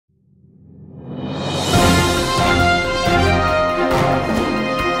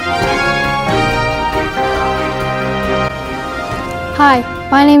Hi,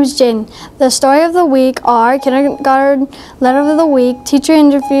 my name is Jaden. The story of the week are Kindergarten Letter of the Week, Teacher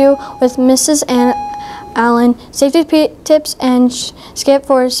Interview with Mrs. Allen, Safety Tips, and Skip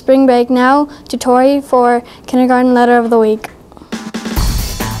for Spring Break. Now to Tori for Kindergarten Letter of the Week.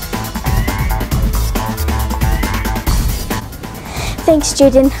 Thanks,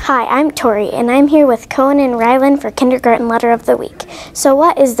 Jaden. Hi, I'm Tori, and I'm here with Cohen and Rylan for Kindergarten Letter of the Week. So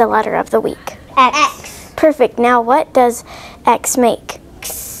what is the letter of the week? X. Perfect. Now what does X make?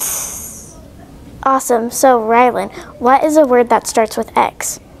 X. Awesome. So Rylan, what is a word that starts with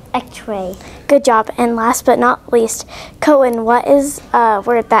X? X-ray. Good job. And last but not least, Cohen, what is a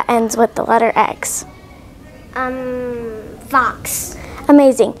word that ends with the letter X? Fox.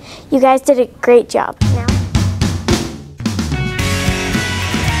 Amazing. You guys did a great job. Now.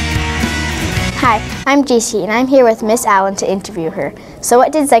 Hi, I'm JC, and I'm here with Miss Allen to interview her. So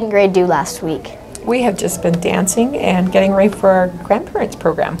what did second grade do last week? We have just been dancing and getting ready for our grandparents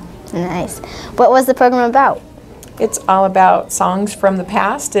program. Nice. What was the program about? It's all about songs from the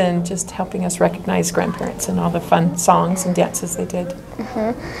past and just helping us recognize grandparents and all the fun songs and dances they did.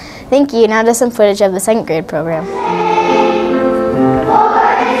 Thank you. Now to some footage of the second grade program.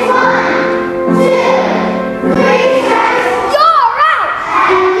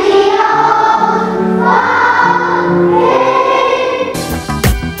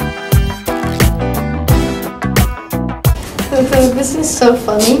 This is so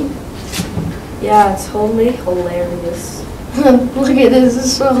funny. Yeah, it's totally hilarious. Look at this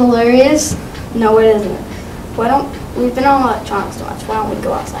is so hilarious. No, it isn't. We've been on electronics so much, why don't we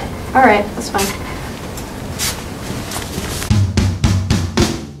go outside? All right, that's fine.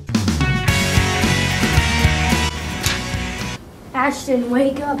 Ashton,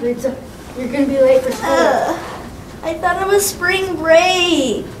 wake up. You're gonna be late for school. I thought it was spring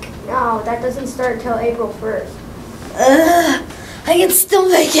break. No, that doesn't start until April 1st. I can still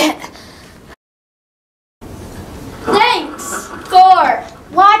make it. Thanks for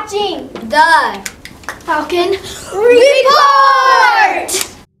watching the Falcon Report!